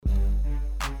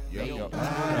Yo.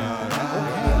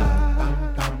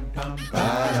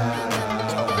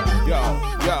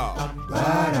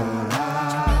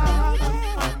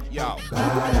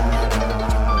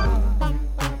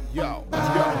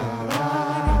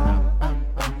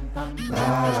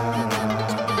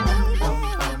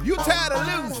 You tired of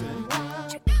losing?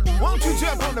 Won't you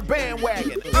jump on the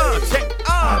bandwagon?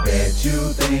 I bet you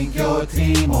think your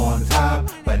team on top,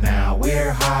 but now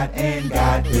we're hot and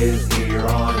got this here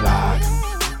on lock.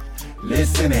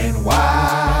 Listen and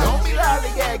watch. Don't be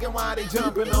lollygagging while they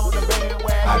jumping on the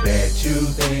bandwagon. I bet you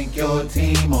think your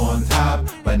team on top,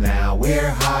 but now we're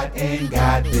hot and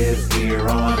got this here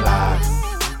on lock.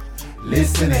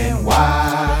 Listen and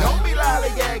watch. Don't be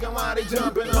lollygagging while they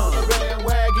jumping on the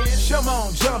bandwagon. Come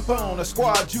on, jump on a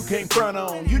squad you can't front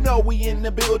on. You know we in the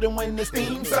building when this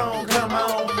theme song come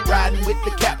on. Riding with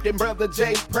the captain, brother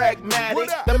Jay Pragmatic,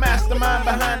 the mastermind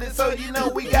behind it, so you know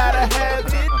we gotta have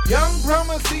it. Young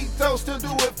Promosito still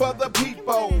do it for the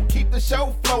people. Keep the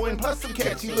show flowing, plus some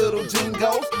catchy little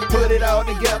jingles. Put it all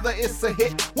together, it's a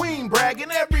hit. We ain't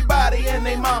bragging, everybody and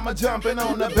they mama jumping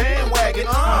on the bandwagon.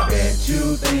 I bet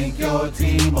you think your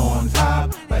team on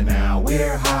top, but now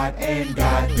we're hot and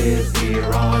got this here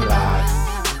on lock.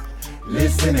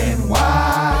 Listen and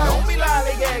watch. Don't be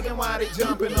lollygagging while they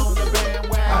jumping on the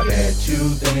bandwagon. I bet you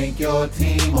think your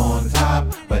team on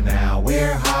top, but now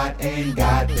we're hot and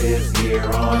got this here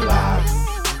on lock.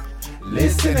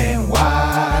 Listen and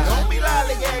watch. Don't be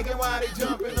lollygagging while they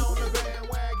jumping on the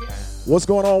bandwagon. What's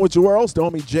going on with your world? It's the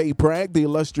homie Jay Prag, the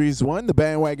illustrious one, the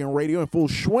Bandwagon Radio in full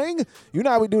swing. You know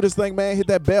how we do this thing, man. Hit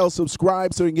that bell,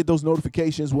 subscribe so you can get those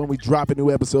notifications when we drop a new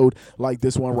episode like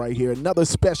this one right here. Another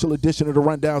special edition of the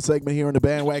Rundown segment here on the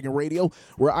Bandwagon Radio,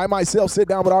 where I myself sit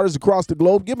down with artists across the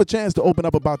globe, give them a chance to open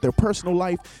up about their personal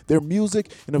life, their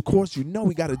music, and of course, you know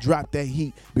we got to drop that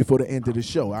heat before the end of the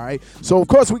show, all right? So, of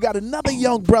course, we got another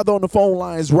young brother on the phone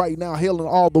lines right now, hailing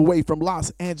all the way from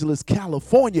Los Angeles,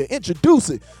 California. Introduce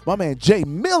it, my man Jay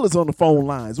Mill is on the phone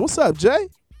lines. What's up, Jay?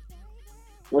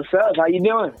 What's up? How you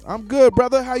doing? I'm good,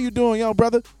 brother. How you doing, young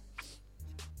brother?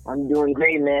 I'm doing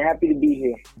great, man. Happy to be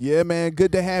here. Yeah, man.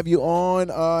 Good to have you on.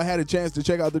 Had a chance to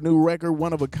check out the new record,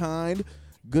 One of a Kind.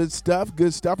 Good stuff.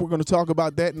 Good stuff. We're going to talk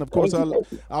about that, and of course,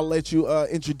 I'll let you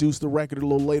introduce the record a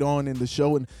little later on in the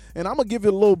show, and I'm gonna give you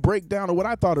a little breakdown of what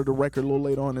I thought of the record a little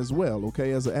later on as well.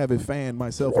 Okay, as an avid fan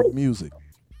myself of music.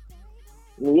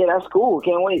 Yeah, that's cool.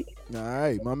 Can't wait. All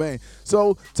right, my man.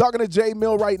 So, talking to Jay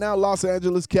Mill right now, Los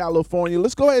Angeles, California.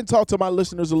 Let's go ahead and talk to my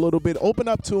listeners a little bit. Open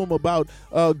up to them about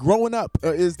growing up.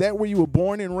 Is that where you were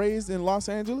born and raised in Los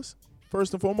Angeles,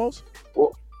 first and foremost?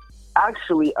 Well,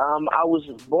 actually, I was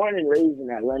born and raised in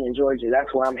Atlanta, Georgia.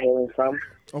 That's where I'm hailing from.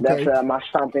 Okay. That's my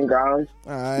stomping grounds.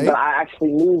 All right. But I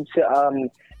actually moved to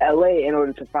L.A. in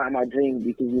order to find my dream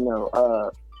because, you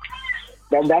know,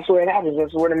 that's where it happens.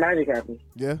 That's where the magic happens.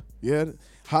 Yeah.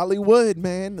 Hollywood,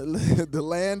 man, the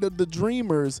land of the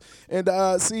dreamers. And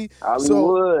see, Hollywood.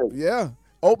 So, yeah,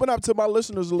 open up to my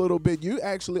listeners a little bit. You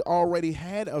actually already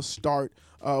had a start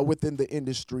within the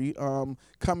industry,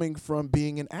 coming from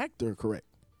being an actor, correct?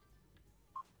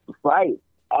 Right.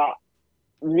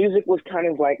 Music was kind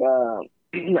of like a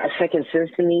second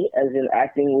sense to me, as in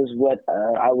acting was what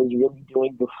I was really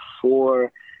doing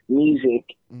before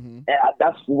music. Mm-hmm. And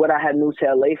that's what I had moved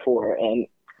to LA for. And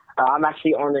I'm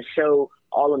actually on the show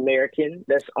All American.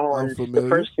 That's on the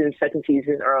first and second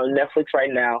season are on Netflix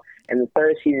right now, and the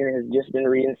third season has just been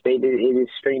reinstated. It is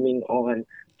streaming on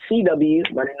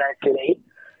CW Monday nights at 8.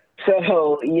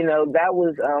 So, you know, that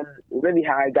was really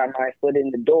how I got my foot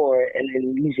in the door, and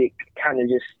then music kind of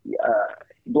just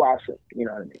blossomed, you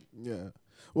know what I mean? Yeah.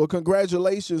 Well,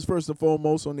 congratulations, first and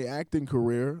foremost, on the acting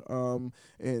career, and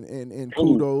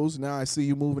kudos. Now I see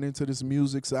you moving into this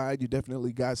music side. You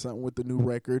definitely got something with the new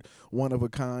record, One of a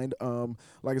Kind.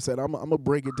 Like I said, I'm going to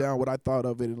break it down what I thought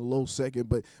of it in a little second.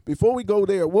 But before we go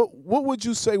there, what would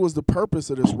you say was the purpose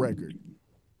of this record?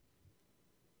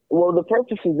 Well, the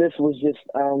purpose of this was just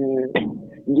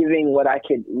giving what I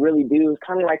could really do. It was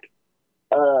kind of like,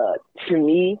 to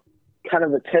me, kind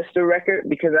of a tester record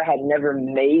because I had never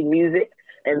made music.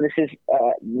 And this is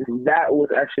that was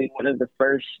actually one of the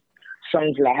first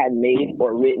songs that I had made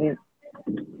or written,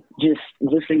 just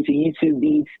listening to YouTube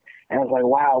beats. And I was like,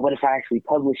 wow, what if I actually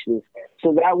publish this?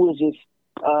 So that was just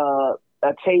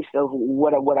a taste of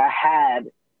what I had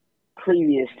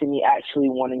previous to me actually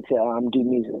wanting to do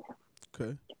music.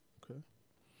 Okay.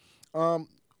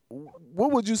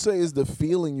 What would you say is the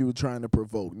feeling you were trying to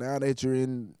provoke now that you're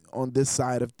on this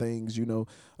side of things, you know,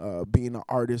 being an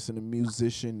artist and a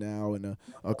musician now and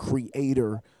a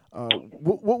creator?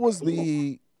 What was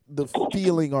the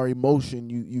feeling or emotion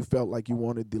you felt like you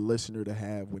wanted the listener to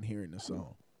have when hearing the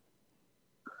song?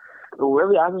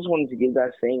 really, I just wanted to give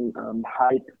that same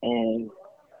hype and,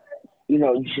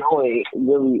 joy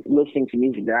really listening to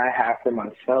music that I have for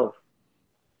myself.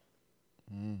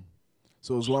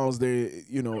 So as long as they're,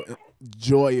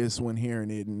 joyous when hearing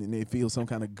it and they feel some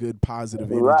kind of good,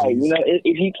 positive energy. Right.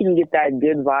 If you can get that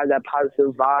good vibe, that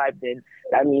positive vibe, then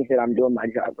that means that I'm doing my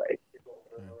job right.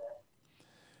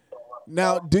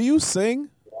 Now, do you sing?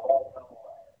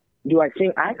 Do I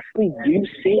sing? I actually do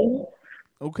sing.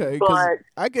 Okay, because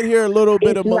I can hear a little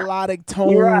bit of melodic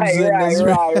tones in this.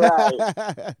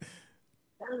 Right.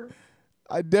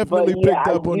 I definitely picked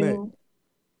up on that.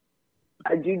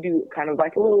 I do kind of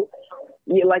like a little,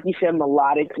 like you said,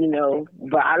 melodic,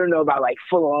 but I don't know about like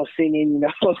full on singing,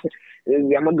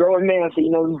 I'm a growing man, so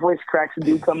the voice cracks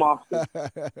do come off.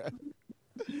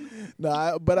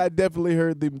 No, but I definitely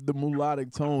heard the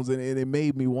melodic tones, and it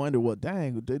made me wonder, well,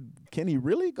 dang, can he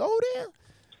really go there?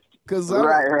 Because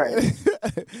right.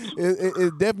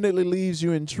 it definitely leaves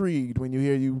you intrigued when you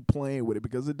hear you playing with it,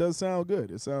 because it does sound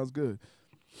good. It sounds good.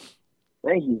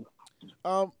 Thank you.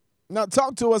 Now,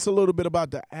 talk to us a little bit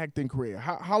about the acting career.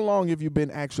 How long have you been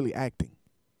actually acting?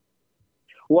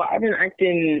 Well, I've been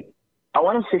acting, I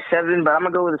want to say 7, but I'm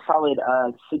going to go with a solid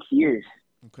 6 years.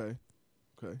 Okay.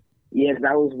 Yes,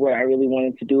 that was what I really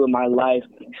wanted to do in my life.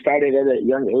 Started at a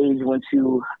young age, went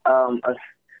to a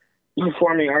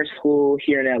performing arts school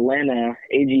here in Atlanta,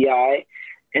 AGI,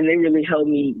 and they really helped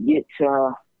me get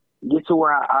to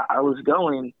where I was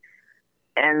going.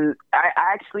 And I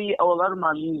actually owe a lot of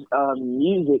my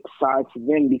music side to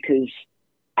them, because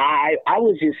I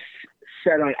was just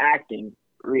set on acting,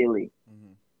 really.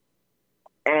 Mm-hmm.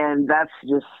 And that's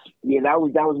just, that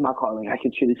was my calling. I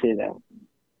can truly say that.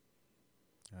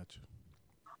 Gotcha.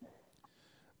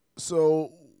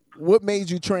 So what made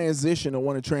you transition or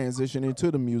want to transition into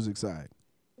the music side?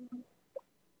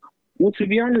 Well, to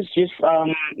be honest, just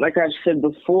like I said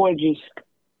before, just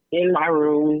in my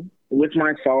room with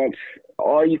my thoughts,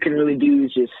 all you can really do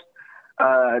is just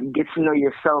get to know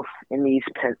yourself in these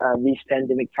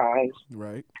pandemic times.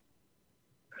 Right.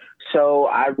 So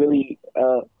I really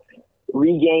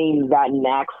regained that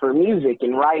knack for music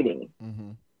and writing.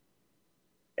 Mm-hmm.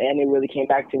 And it really came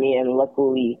back to me, and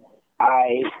luckily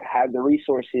I had the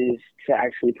resources to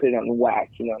actually put it on the wax,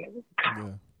 what I mean?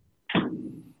 Yeah.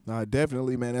 No,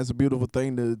 definitely, man. That's a beautiful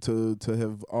thing to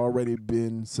have already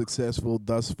been successful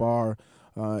thus far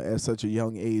at such a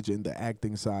young age in the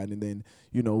acting side, and then,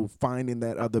 finding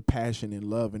that other passion and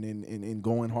love and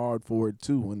going hard for it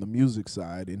too on the music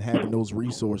side, and having those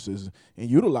resources and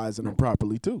utilizing them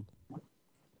properly too.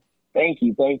 Thank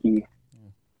you.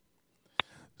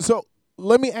 So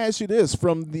let me ask you this,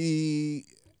 from the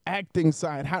acting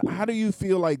side, how do you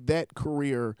feel like that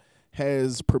career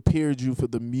has prepared you for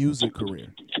the music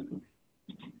career?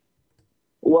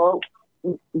 Well, I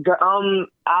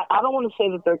don't want to say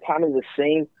that they're kind of the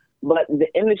same, but the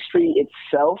industry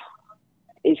itself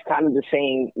is kind of the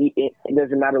same. It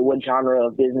doesn't matter what genre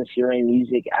of business you're in,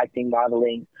 music, acting,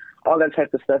 modeling, all that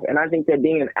type of stuff. And I think that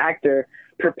being an actor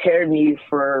prepared me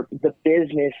for the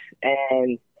business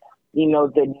and,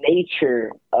 the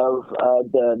nature of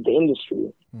the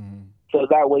industry. Mm-hmm. So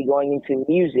that way, going into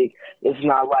music, it's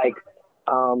not like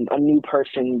a new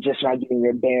person just not getting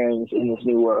their bearings in this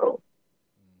new world.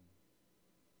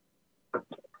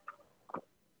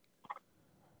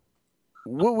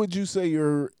 What would you say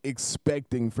you're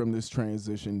expecting from this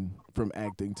transition from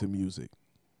acting to music?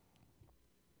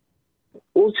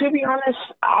 Well, to be honest,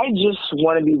 I just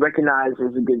want to be recognized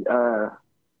as a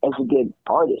good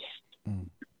artist. Mm.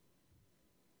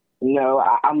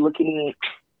 I'm looking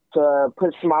to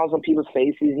put smiles on people's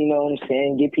faces, you know what I'm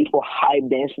saying? Get people hyped,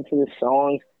 dancing to the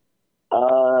songs.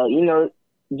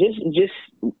 Just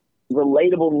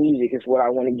relatable music is what I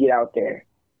want to get out there.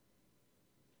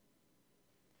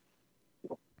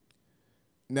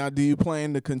 Now, do you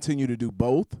plan to continue to do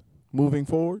both moving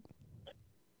forward?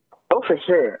 Oh, for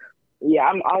sure.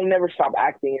 Yeah, I'll never stop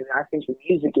acting, and I think the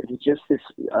music is just as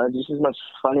much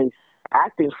fun as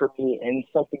acting for me, and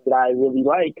something that I really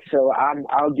like. So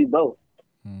I'll do both.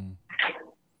 Mm.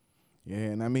 Yeah,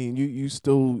 and I mean, you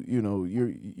still,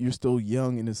 you're still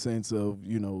young in the sense of,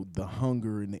 the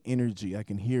hunger and the energy. I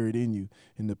can hear it in you,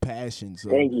 and the passion.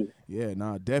 So, thank you. Yeah,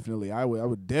 definitely. I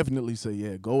would definitely say,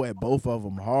 yeah, go at both of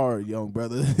them hard, young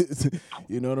brother.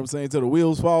 You know what I'm saying? Till the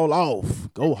wheels fall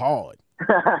off, go hard.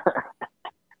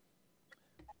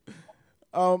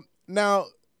 Now,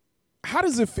 how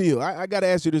does it feel? I got to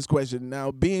ask you this question.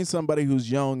 Now, being somebody who's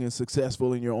young and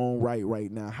successful in your own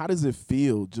right now, how does it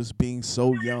feel just being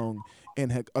so young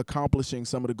and accomplishing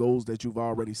some of the goals that you've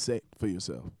already set for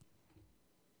yourself?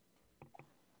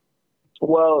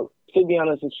 Well, to be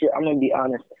honest with you, I'm going to be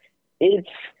honest. It's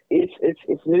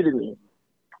it's new to me.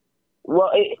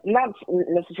 Well, not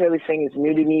necessarily saying it's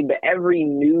new to me, but every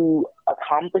new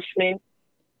accomplishment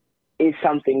is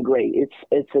something great.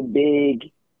 It's a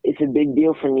big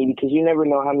deal for me because you never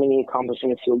know how many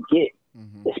accomplishments you'll get,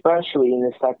 especially in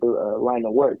this type of line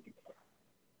of work.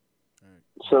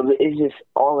 So it's just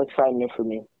all excitement for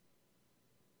me.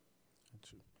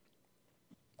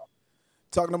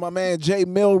 Talking to my man Jay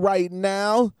Mill right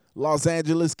now, Los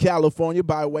Angeles, California,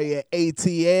 by way of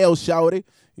ATL, shouty.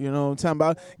 You know what I'm talking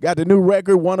about? Got the new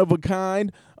record, One of a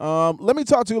Kind. Let me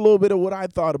talk to you a little bit of what I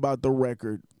thought about the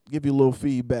record. Give you a little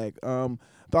feedback. Thought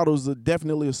it was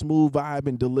definitely a smooth vibe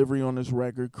and delivery on this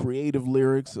record. Creative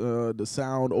lyrics. The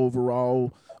sound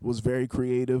overall was very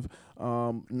creative.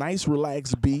 Nice,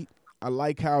 relaxed beat. I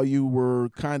like how you were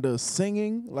kind of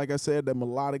singing, like I said, the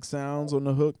melodic sounds on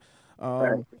the hook.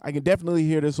 I can definitely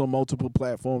hear this on multiple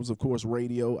platforms. Of course,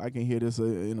 radio. I can hear this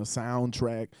in a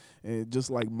soundtrack, and just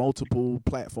like multiple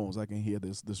platforms, I can hear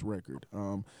this record.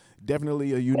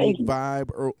 Definitely a unique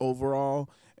vibe overall,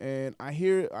 and I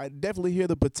definitely hear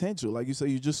the potential. Like you say,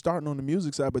 you're just starting on the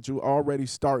music side, but you're already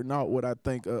starting out what I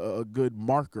think a good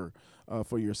marker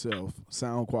for yourself,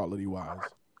 sound quality wise.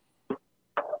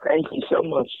 Thank you so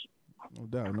much. No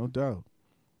doubt.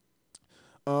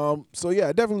 So yeah,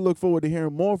 I definitely look forward to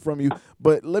hearing more from you.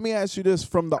 But let me ask you this: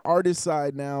 from the artist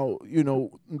side now, you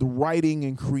know, the writing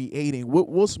and creating. What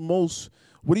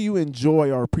do you enjoy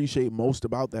or appreciate most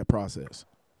about that process?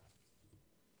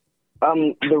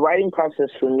 The writing process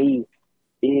for me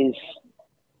is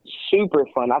super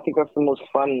fun. I think that's the most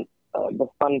fun. The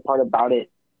fun part about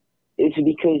it is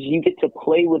because you get to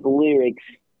play with lyrics,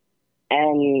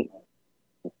 and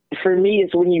for me,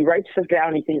 it's when you write stuff down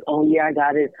and you think, oh, yeah, I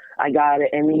got it.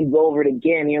 And then you go over it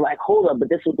again and you're like, hold up, but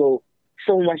this will go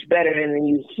so much better. And then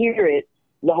you hear it,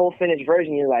 the whole finished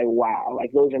version, you're like, wow,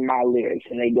 like those are my lyrics.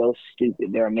 And they go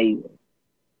stupid. They're amazing.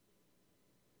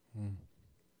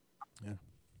 Yeah.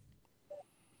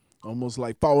 Almost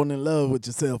like falling in love with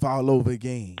yourself all over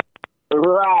again.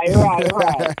 Right.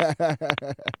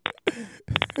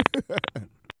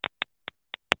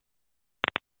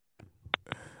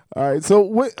 All right, so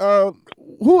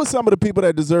who are some of the people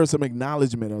that deserve some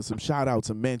acknowledgement or some shout-outs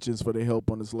and mentions for their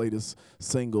help on this latest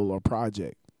single or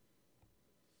project?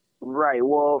 Right.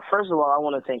 Well, first of all, I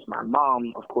want to thank my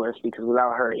mom, of course, because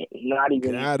without her, not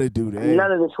even gotta do that.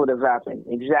 None of this would have happened.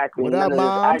 Exactly. Without none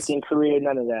moms? of this acting career,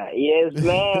 none of that. Yes,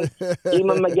 man.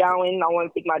 Emma McGowan. I want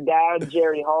to thank my dad,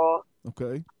 Jerry Hall.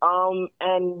 Okay.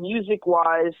 And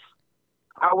music-wise,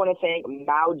 I want to thank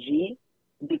Mao G,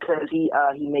 because he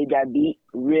made that beat,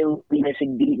 real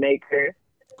music beat maker.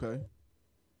 Okay.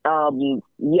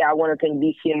 Yeah, I want to thank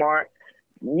BCMR.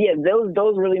 Yeah,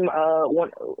 those really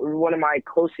one of my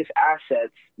closest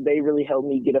assets. They really helped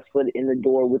me get a foot in the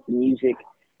door with the music.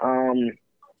 I'm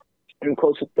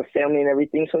close with the family and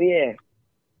everything. So yeah.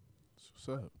 What's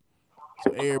up?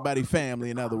 So everybody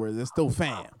family, in other words, they're still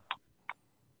fam.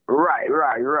 Right.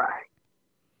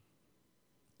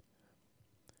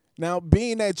 Now,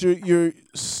 being that you're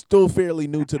still fairly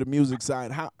new to the music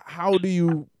side, how do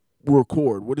you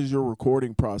record? What is your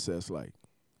recording process like?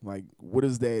 Like, what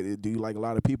is that? Do you like a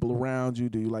lot of people around you?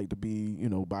 Do you like to be,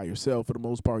 by yourself for the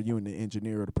most part? You and the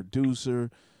engineer or the producer?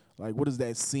 Like, what does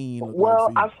that scene look like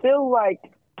for you? I feel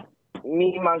like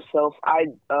me, myself,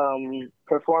 I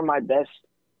perform my best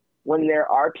when there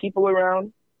are people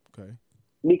around. Okay.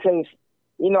 Because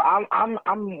I'm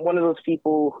one of those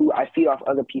people who I feed off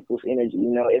other people's energy.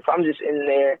 If I'm just in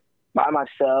there by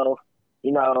myself,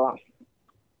 me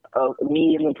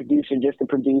as a producer, just a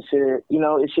producer,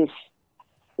 it's just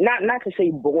not to say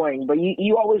boring, but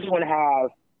you always want to have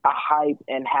a hype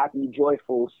and happy,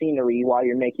 joyful scenery while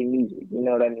you're making music. You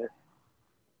know what I mean?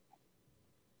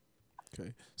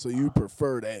 Okay, so you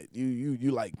prefer that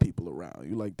you like people around.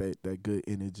 You like that good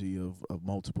energy of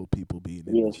multiple people being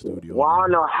in the studio. Well, I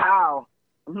don't know how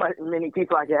many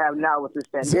people I can have now with this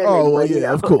pandemic. Oh, well,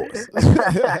 yeah, of course.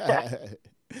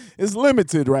 It's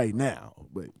limited right now,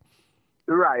 but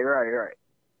right.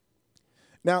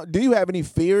 Now, do you have any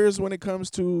fears when it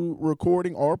comes to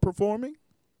recording or performing?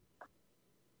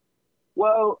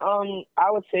 Well, I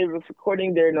would say with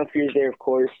recording, there are no fears there, of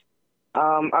course.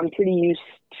 I'm pretty used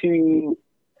to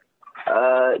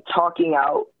talking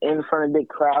out in front of big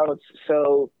crowds,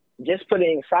 so just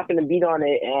slapping the beat on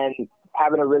it and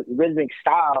having a rhythmic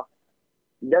style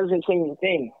doesn't change a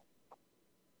thing.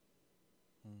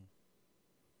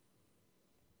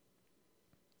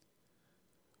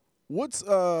 What's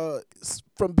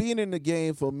from being in the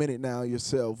game for a minute now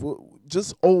yourself,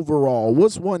 just overall,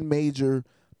 what's one major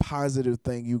positive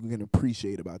thing you can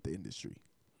appreciate about the industry?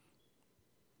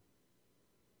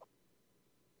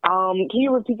 Can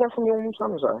you repeat that for me one more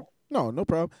time? I'm sorry. No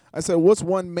problem. I said, what's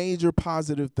one major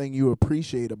positive thing you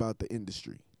appreciate about the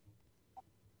industry?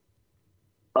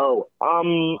 Oh,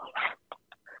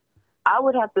 I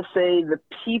would have to say the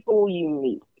people you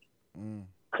meet,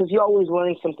 because you're always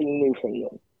learning something new from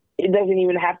them. It doesn't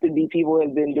even have to be people who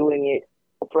have been doing it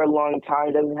for a long time.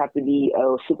 It doesn't have to be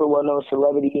a super well-known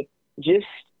celebrity. Just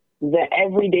the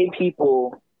everyday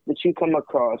people that you come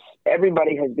across.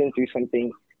 Everybody has been through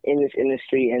something in this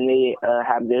industry, and they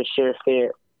have their share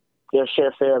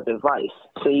fair of advice.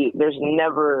 So there's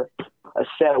never a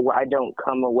set where I don't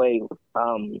come away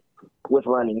with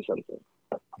learning something.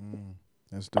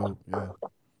 That's dope, yeah.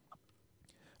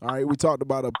 All right, we talked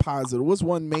about a positive. What's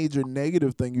one major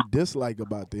negative thing you dislike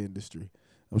about the industry?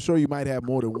 I'm sure you might have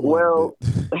more than one.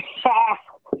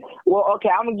 Well, okay,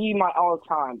 I'm going to give you my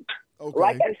all-time. Okay.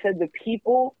 Like I said, the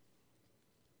people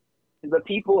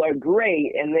are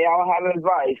great, and they all have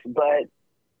advice, but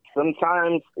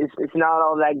sometimes it's not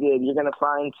all that good. You're going to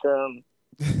find some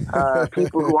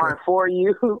people who aren't for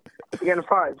you. You're going to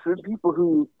find some people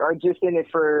who are just in it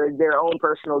for their own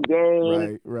personal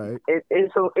gain. Right.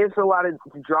 It's a lot of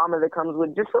drama that comes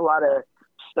with just a lot of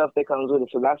stuff that comes with it.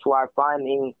 So that's why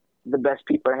finding the best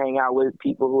people to hang out with,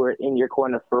 people who are in your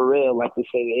corner for real, like we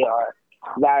say they are,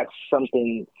 that's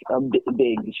something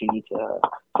big that you need to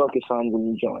focus on when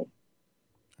you join.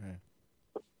 Right.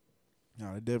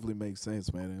 No, it definitely makes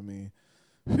sense, man. I mean,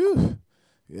 whew,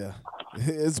 yeah,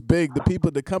 it's big.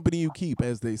 The company you keep,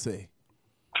 as they say.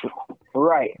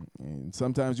 Right. And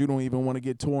sometimes you don't even want to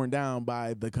get torn down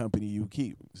by the company you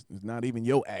keep. It's not even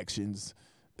your actions.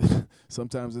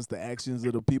 Sometimes it's the actions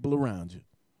of the people around you.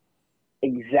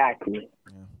 Exactly.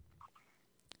 Yeah.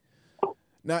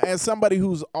 Now, as somebody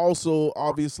who's also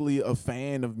obviously a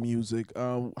fan of music,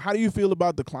 how do you feel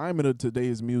about the climate of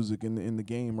today's music in the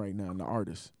game right now, and the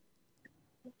artists?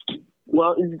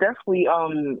 Well, it's definitely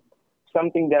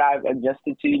something that I've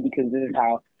adjusted to, because this is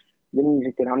how the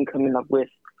music that I'm coming up with.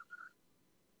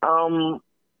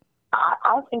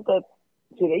 I think that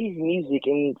today's music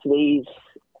and today's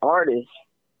artists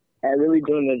are really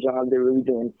doing their job. They're really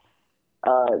doing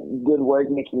good work,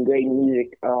 making great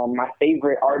music. My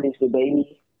favorite artist,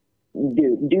 DaBaby.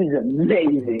 Dude's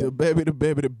amazing.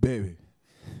 DaBaby.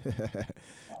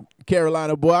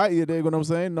 Carolina boy, you dig what I'm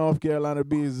saying? North Carolina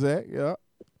be exact, yeah.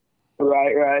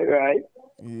 Right.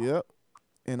 Yep.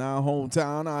 In our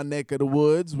hometown, our neck of the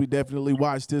woods, we definitely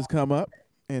watched this come up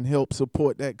and help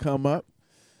support that come up.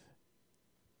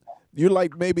 You're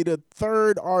like maybe the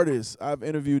third artist I've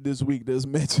interviewed this week that's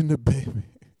mentioned DaBaby.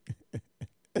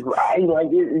 Right, like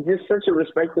it's just such a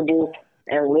respectable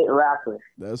and lit rapper.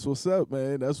 That's what's up,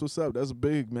 man. That's what's up. That's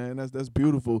big, man. That's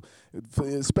beautiful,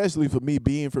 especially for me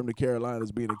being from the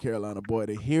Carolinas, being a Carolina boy.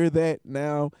 To hear that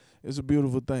now, it's a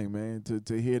beautiful thing, man.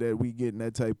 To hear that we getting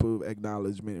that type of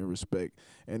acknowledgement and respect,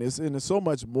 and there's so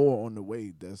much more on the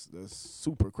way. That's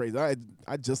super crazy.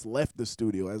 I just left the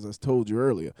studio, as I told you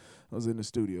earlier. I was in the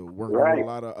studio working with a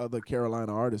lot of other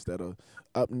Carolina artists that are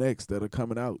up next, that are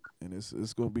coming out, and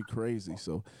it's gonna be crazy.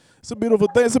 So it's a beautiful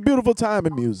thing. It's a beautiful time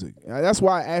in music. That's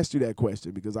why I asked you that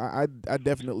question, because I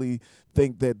definitely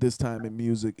think that this time in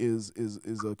music is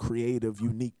a creative,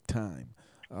 unique time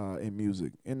in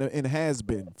music, and has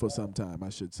been for some time, I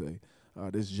should say.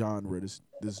 This genre, this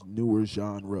newer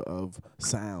genre of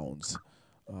sounds.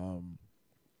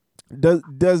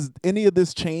 Does any of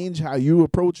this change how you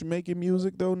approach making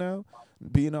music though now,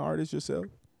 being an artist yourself?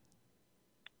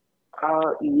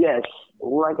 Yes,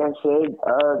 like I said,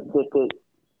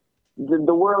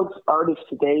 the world's artists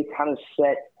today kind of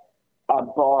set a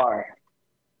bar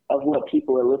of what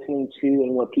people are listening to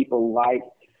and what people like.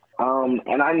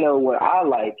 And I know what I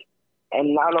like.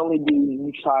 And not only do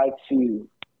you try to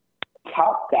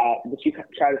top that, but you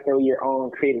try to throw your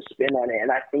own creative spin on it.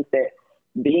 And I think that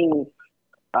being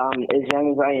as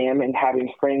young as I am and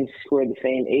having friends who are the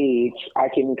same age, I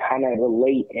can kind of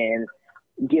relate and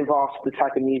give off the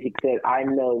type of music that I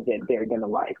know that they're going to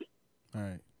like. All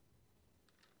right.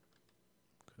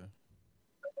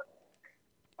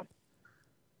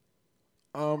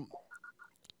 Okay.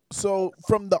 So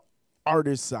from the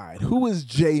artist side, who is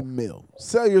Jay Mill?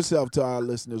 Sell yourself to our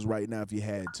listeners right now if you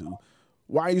had to.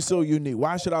 Why are you so unique?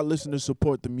 Why should our listeners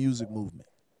support the music movement?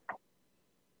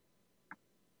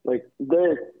 Like,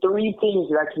 there are three things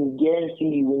that I can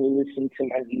guarantee you when you listen to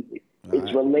my music.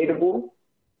 It's relatable,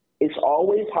 it's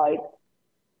always hype,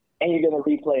 and you're gonna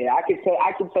replay it. I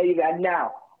can tell you that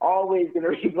now. Always gonna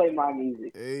replay my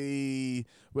music. Hey,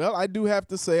 well, I do have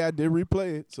to say I did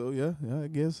replay it, so yeah, I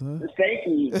guess. Thank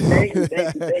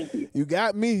you. You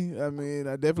got me. I mean,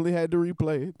 I definitely had to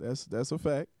replay it. That's a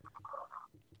fact.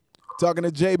 Talking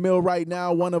to J Mill right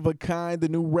now, One of a Kind, the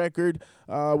new record.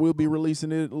 We'll be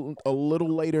releasing it a little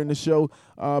later in the show.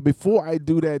 Before I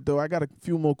do that, though, I got a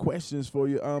few more questions for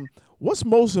you. What's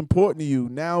most important to you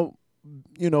now,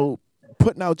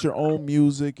 putting out your own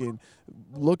music and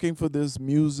looking for this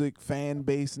music fan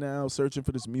base now, searching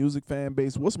for this music fan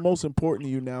base? What's most important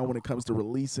to you now when it comes to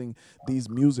releasing these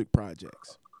music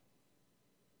projects?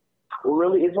 Well,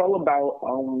 really, it's all about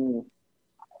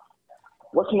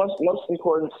what's most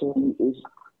important to me is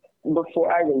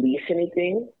before I release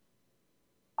anything,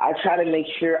 I try to make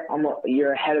sure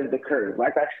you're ahead of the curve.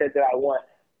 Like I said, that I want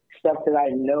stuff that I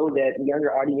know that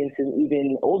younger audiences,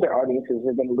 even older audiences,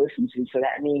 are going to listen to. So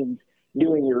that means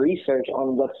doing your research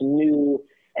on what's new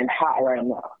and hot right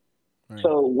now. Right.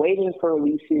 So waiting for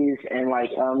releases and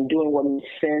doing what makes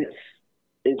sense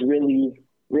is really,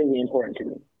 really important to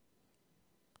me.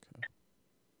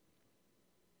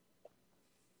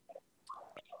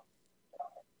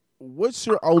 What's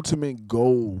your ultimate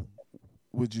goal,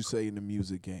 would you say, in the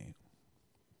music game?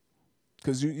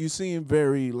 Because you seem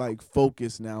very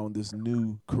focused now on this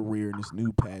new career and this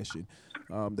new passion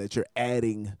that you're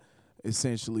adding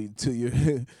essentially to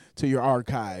your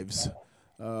archives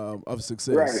of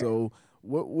success. Right. So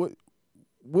what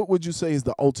would you say is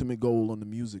the ultimate goal on the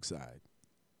music side?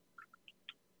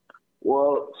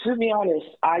 Well, to be honest,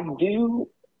 my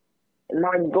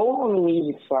goal on the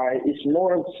music side is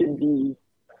more to be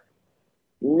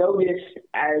noticed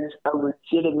as a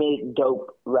legitimate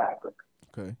dope rapper.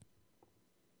 Okay.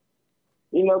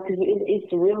 Because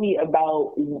it's really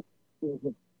about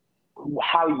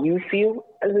how you feel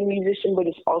as a musician, but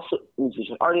it's also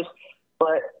artist,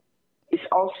 but it's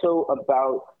also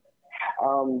about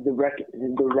the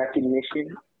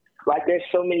recognition. There's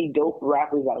so many dope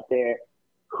rappers out there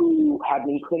who have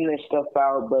been putting their stuff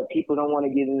out, but people don't want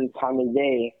to give them the time of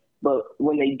day. But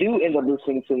when they do end up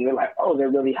listening to them, they're like, oh, they're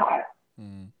really hot.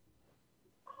 Mm.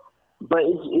 But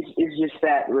it's just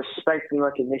that respect and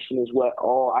recognition is what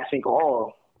I think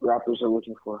all rappers are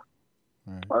looking for.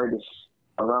 Right. Artists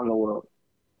around the world.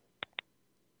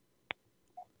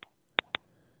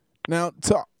 Now,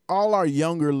 to all our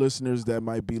younger listeners that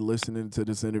might be listening to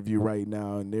this interview right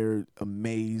now and they're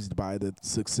amazed by the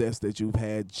success that you've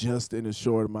had just in a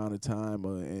short amount of time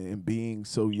and being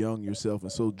so young yourself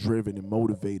and so driven and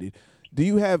motivated, do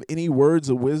you have any words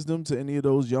of wisdom to any of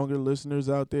those younger listeners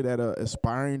out there that are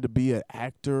aspiring to be an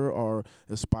actor or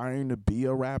aspiring to be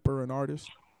a rapper, an artist?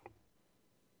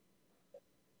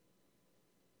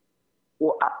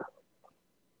 Well,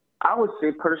 I would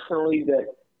say personally that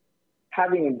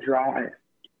having a drive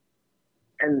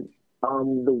and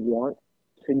the want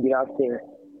to get out there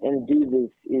and do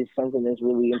this is something that's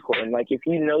really important. If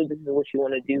you know this is what you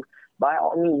want to do, by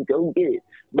all means, go get it.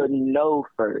 But know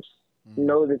first.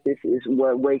 Know that this is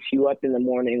what wakes you up in the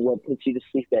morning, what puts you to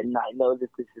sleep at night. Know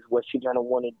that this is what you're going to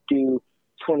want to do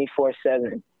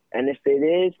 24/7. And if it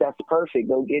is, that's perfect.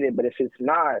 Go get it. But if it's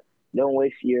not, don't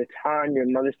waste your time, your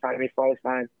mother's time, your father's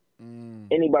time,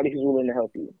 anybody who's willing to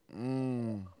help you.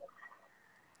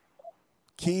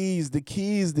 The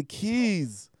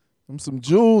keys. Them some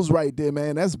jewels right there,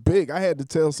 man. That's big. I had to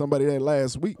tell somebody that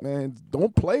last week, man.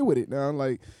 Don't play with it now.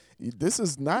 This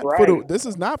is not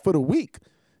for the weak.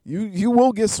 You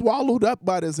will get swallowed up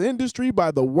by this industry,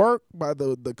 by the work, by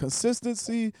the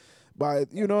consistency, by,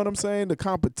 you know what I'm saying, the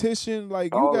competition.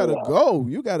 Go.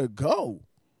 You gotta go.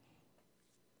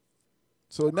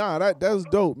 So that's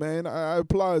dope, man. I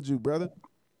applaud you, brother.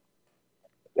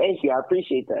 Thank you. I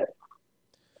appreciate that.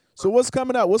 So what's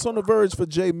coming out? What's on the verge for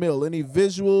J Mill? Any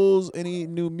visuals, any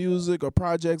new music or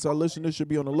projects our listeners should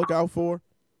be on the lookout for?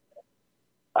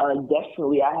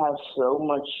 Definitely, I have so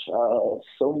much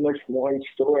more in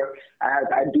store.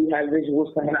 I do have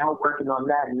visuals coming out, working on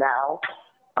that now.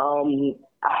 I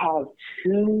have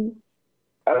 2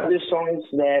 other songs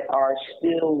that are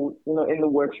still, in the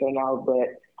works right now,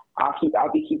 but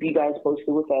I'll be keeping you guys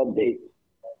posted with updates.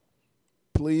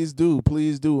 Please do.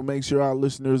 Make sure our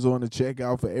listeners are on the check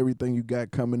out for everything you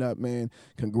got coming up, man.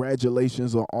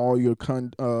 Congratulations on all your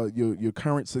current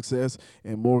success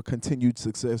and more continued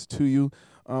success to you.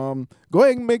 Go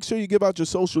ahead and make sure you give out your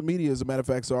social media, as a matter of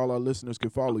fact, so all our listeners can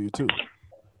follow you too.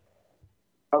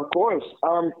 Of course.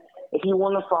 If you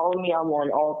want to follow me, I'm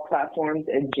on all platforms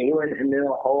at Jalen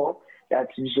Emil Hall.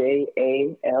 That's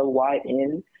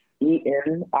JALYNEMILHALL.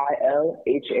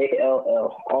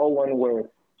 All one word.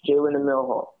 Jalen Emil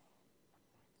Hall.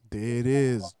 There it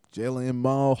is. Jalen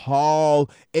Emil Hall,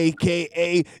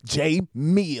 a.k.a. J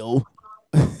Mill.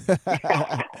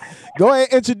 Go ahead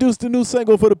and introduce the new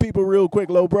single for the people real quick,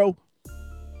 Low Bro.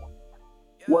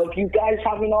 Well, if you guys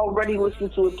haven't already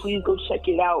listened to it, please go check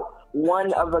it out.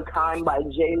 One of a Kind by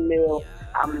J Mill.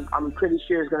 I'm pretty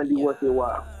sure it's gonna be worth your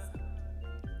while.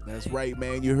 That's right,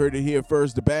 man. You heard it here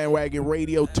first. The Bandwagon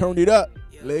Radio. Turn it up.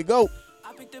 Let it go.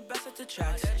 I pick the best of the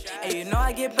tracks. Hey, you know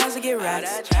I get bands, I get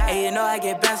racks. Hey, you know I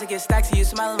get bands, I get stacks. So you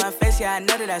smile on my face, yeah, I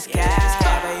know that that's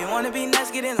cap. Hey, you wanna be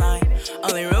next, get in line.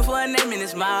 Only room for a name in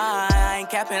this mind. I ain't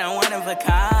capping, I'm one of a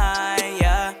kind,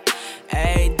 yeah.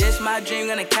 Hey, this my dream,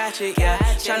 gonna catch it, yeah.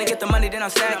 Tryna get the money, then I'll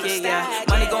stack it, yeah.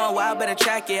 Money going wild, better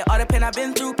track it. All the pain I've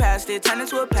been through, past it. Turned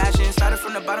into a passion. Started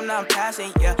from the bottom, now I'm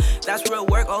passing, yeah. That's real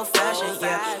work, old fashioned,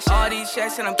 yeah. All these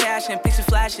checks and I'm cashing, picture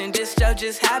flashing. This stuff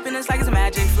just happened, it's like it's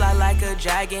magic. Fly like a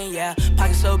dragon, yeah.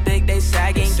 Pockets so big, they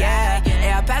sagging, yeah.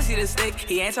 Hey, I pass you the stick,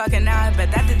 he ain't talking now,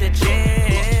 but that did the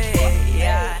trick,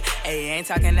 yeah. Hey, he ain't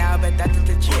talking now, but that did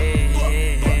the trick,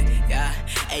 yeah.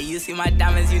 Hey, you see my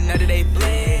diamonds, you know that they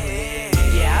flip.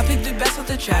 Yeah, I pick the best of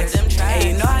the tracks.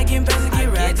 Hey, you know I get bands, I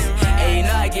get racks. Hey, you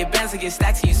know I get bands, I get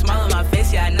stacks. So you smile on my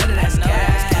face, yeah, I know that that's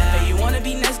cap. Hey, you wanna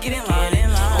be next, get in line.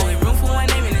 Only room for one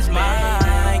name in this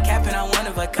mind. Capping on one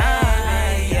of a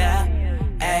kind, yeah.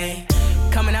 Hey,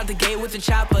 coming out the gate with the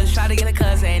choppers. Try to get a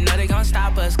cuz, ain't know they gon'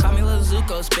 stop us. Call me Lil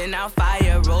Zuko, spitting out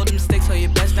fire. Roll them sticks, so you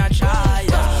best not try,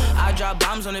 yeah. I drop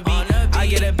bombs on the beat. I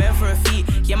get a bed for a feet.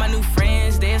 Yeah, my new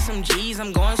friends, there's some G's.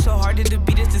 I'm going so hard that the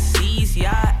beat is deceased,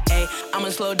 yeah. Hey, I'ma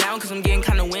slow down cause I'm getting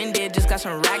kinda winded. Just got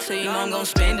some racks, so you know I'm gon'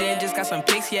 spend it. Just got some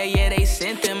pics, yeah, they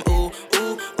sent them. Ooh,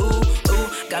 ooh, ooh,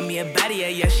 ooh. Got me a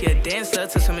baddie, yeah, she a dancer.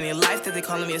 Took so many lives that they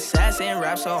calling me assassin.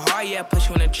 Rap so hard, yeah, put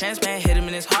you in a trance, man. Hit him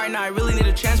in his heart, now I really need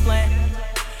a transplant.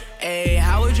 Hey,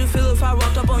 how would you feel if I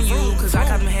rolled up on you? Cause I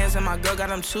got them hands and my girl got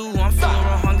them too. I'm feeling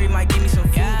real hungry, might give me some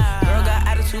food. Girl got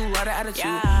attitude, lot of attitude.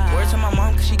 Word to my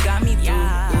mom cause she got me through.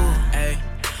 Ooh, hey,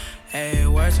 hey,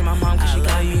 word to my mom cause she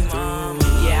got me through.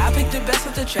 Yeah, I pick the best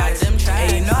of the tracks.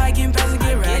 Hey, you know I get bands, I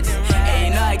get racks. Hey,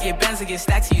 you know I get bands, I get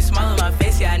stacks. So you smile on my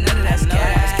face, yeah, I know that that's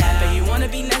cap. Hey, you wanna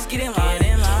be next, get in line.